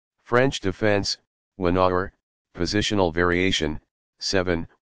French defense, Winawer, positional variation, 7,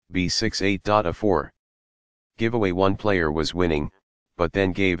 b6 8.a4. Giveaway. One player was winning, but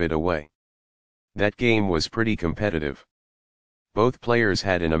then gave it away. That game was pretty competitive. Both players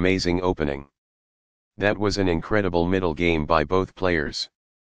had an amazing opening. That was an incredible middle game by both players.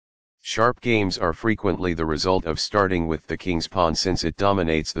 Sharp games are frequently the result of starting with the king's pawn, since it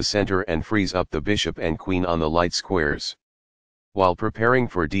dominates the center and frees up the bishop and queen on the light squares. While preparing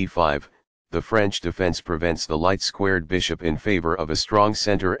for d5, the French defense prevents the light squared bishop in favor of a strong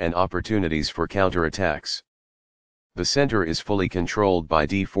center and opportunities for counterattacks. The center is fully controlled by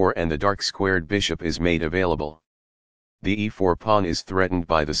d4 and the dark squared bishop is made available. The e4 pawn is threatened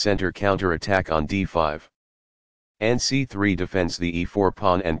by the center counterattack on d5. And c3 defends the e4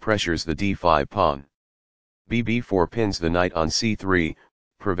 pawn and pressures the d5 pawn. b4 pins the knight on c3,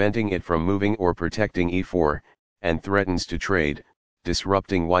 preventing it from moving or protecting e4, and threatens to trade,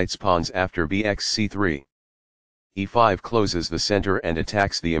 disrupting white's pawns after bx-c3. e5 closes the center and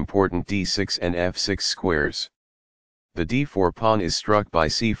attacks the important d6 and f6 squares. The d4 pawn is struck by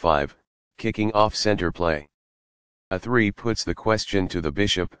c5, kicking off center play. a3 puts the question to the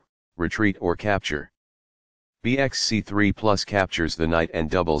bishop, retreat or capture. bx-c3 plus captures the knight and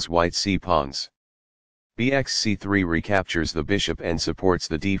doubles white's c-pawns. bx-c3 recaptures the bishop and supports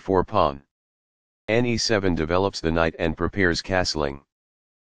the d4 pawn. N-e7 develops the knight and prepares castling.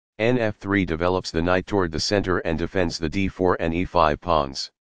 N-f3 develops the knight toward the center and defends the d4 and e5 pawns.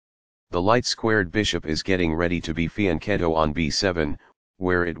 The light squared bishop is getting ready to be fianchetto on b7,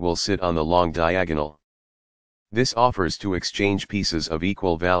 where it will sit on the long diagonal. This offers to exchange pieces of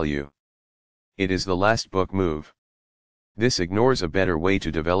equal value. It is the last book move. This ignores a better way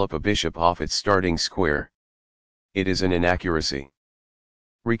to develop a bishop off its starting square. It is an inaccuracy.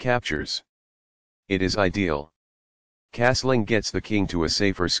 Recaptures. It is ideal. Castling gets the king to a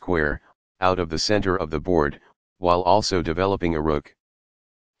safer square, out of the center of the board, while also developing a rook.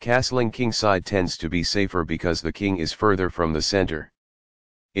 Castling kingside tends to be safer because the king is further from the center.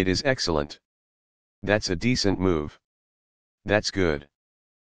 It is excellent. That's a decent move. That's good.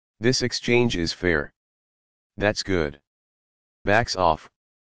 This exchange is fair. That's good. Backs off.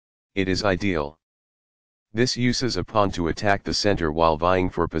 It is ideal. This uses a pawn to attack the center while vying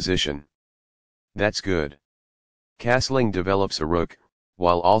for position. That's good. Castling develops a rook,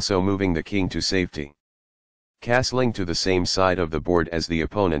 while also moving the king to safety. Castling to the same side of the board as the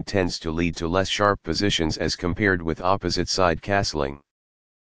opponent tends to lead to less sharp positions as compared with opposite side castling.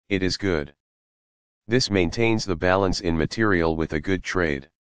 It is good. This maintains the balance in material with a good trade.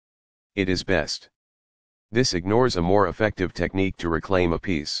 It is best. This ignores a more effective technique to reclaim a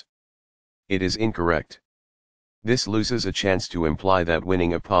piece. It is incorrect. This loses a chance to imply that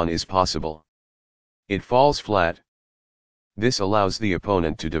winning a pawn is possible. It falls flat. This allows the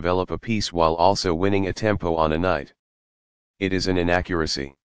opponent to develop a piece while also winning a tempo on a knight. It is an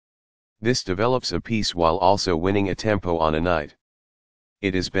inaccuracy. This develops a piece while also winning a tempo on a knight.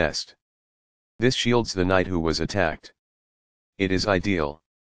 It is best. This shields the knight who was attacked. It is ideal.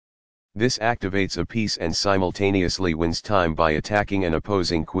 This activates a piece and simultaneously wins time by attacking an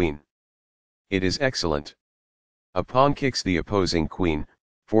opposing queen. It is excellent. A pawn kicks the opposing queen,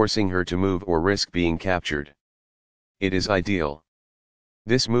 forcing her to move or risk being captured. It is ideal.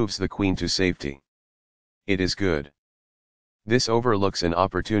 This moves the queen to safety. It is good. This overlooks an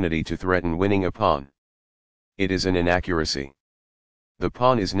opportunity to threaten winning a pawn. It is an inaccuracy. The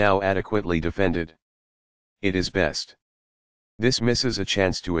pawn is now adequately defended. It is best. This misses a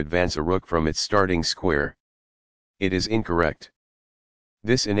chance to advance a rook from its starting square. It is incorrect.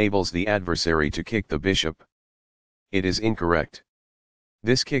 This enables the adversary to kick the bishop. It is incorrect.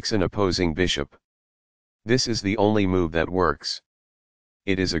 This kicks an opposing bishop. This is the only move that works.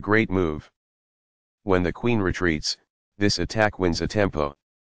 It is a great move. When the queen retreats, this attack wins a tempo.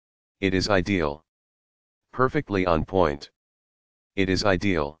 It is ideal. Perfectly on point. It is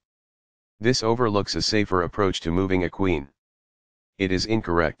ideal. This overlooks a safer approach to moving a queen. It is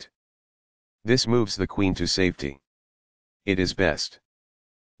incorrect. This moves the queen to safety. It is best.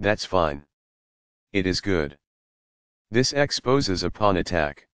 That's fine. It is good. This exposes a pawn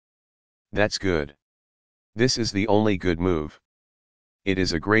attack. That's good. This is the only good move. It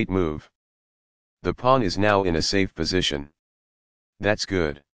is a great move. The pawn is now in a safe position. That's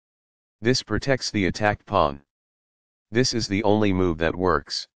good. This protects the attacked pawn. This is the only move that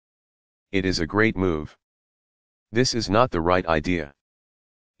works. It is a great move. This is not the right idea.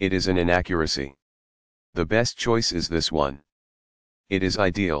 It is an inaccuracy. The best choice is this one. It is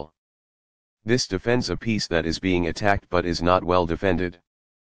ideal. This defends a piece that is being attacked but is not well defended.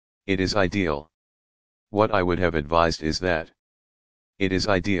 It is ideal. What I would have advised is that It is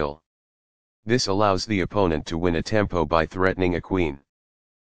ideal. This allows the opponent to win a tempo by threatening a queen.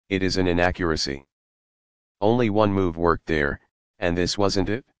 It is an inaccuracy. Only one move worked there, and this wasn't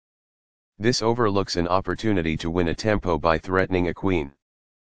it? This overlooks an opportunity to win a tempo by threatening a queen.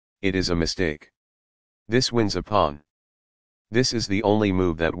 It is a mistake. This wins a pawn. This is the only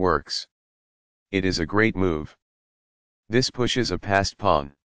move that works. It is a great move. This pushes a passed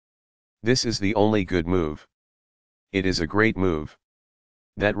pawn. This is the only good move. It is a great move.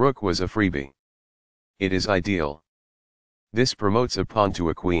 That rook was a freebie. It is ideal. This promotes a pawn to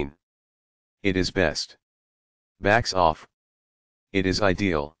a queen. It is best. Backs off. It is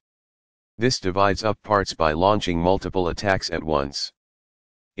ideal. This divides up parts by launching multiple attacks at once.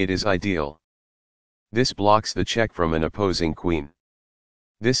 It is ideal. This blocks the check from an opposing queen.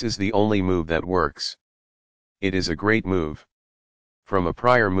 This is the only move that works. It is a great move. From a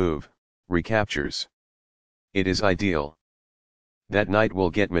prior move, recaptures. It is ideal. That knight will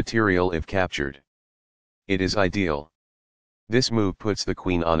get material if captured. It is ideal. This move puts the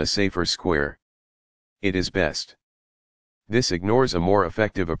queen on a safer square. It is best. This ignores a more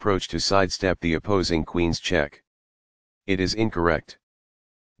effective approach to sidestep the opposing queen's check. It is incorrect.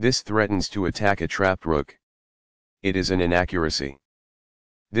 This threatens to attack a trapped rook. It is an inaccuracy.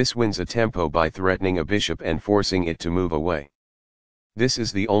 This wins a tempo by threatening a bishop and forcing it to move away. This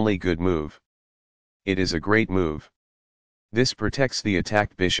is the only good move. It is a great move. This protects the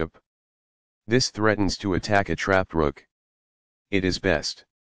attacked bishop. This threatens to attack a trapped rook. It is best.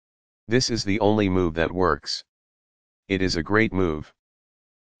 This is the only move that works. It is a great move.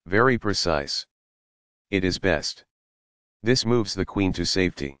 Very precise. It is best. This moves the queen to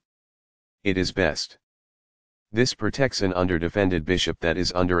safety. It is best. This protects an underdefended bishop that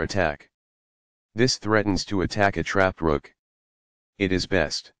is under attack. This threatens to attack a trapped rook. It is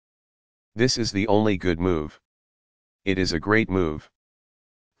best. This is the only good move. It is a great move.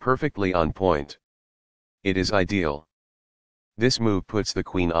 Perfectly on point. It is ideal. This move puts the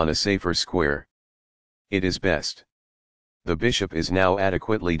queen on a safer square. It is best. The bishop is now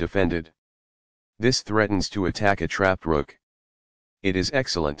adequately defended. This threatens to attack a trapped rook. It is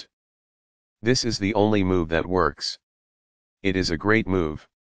excellent. This is the only move that works. It is a great move.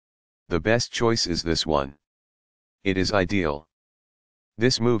 The best choice is this one. It is ideal.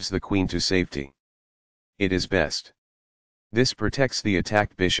 This moves the queen to safety. It is best. This protects the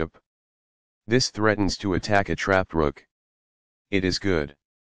attacked bishop. This threatens to attack a trapped rook. It is good.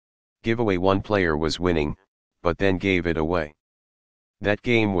 Giveaway. One player was winning, but then gave it away. That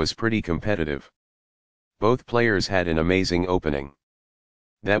game was pretty competitive. Both players had an amazing opening.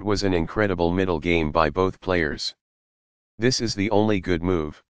 That was an incredible middle game by both players. This is the only good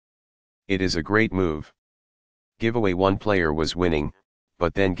move. It is a great move. Giveaway. One player was winning,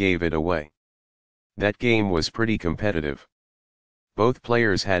 but then gave it away. That game was pretty competitive. Both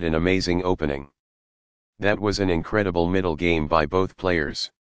players had an amazing opening. That was an incredible middle game by both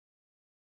players.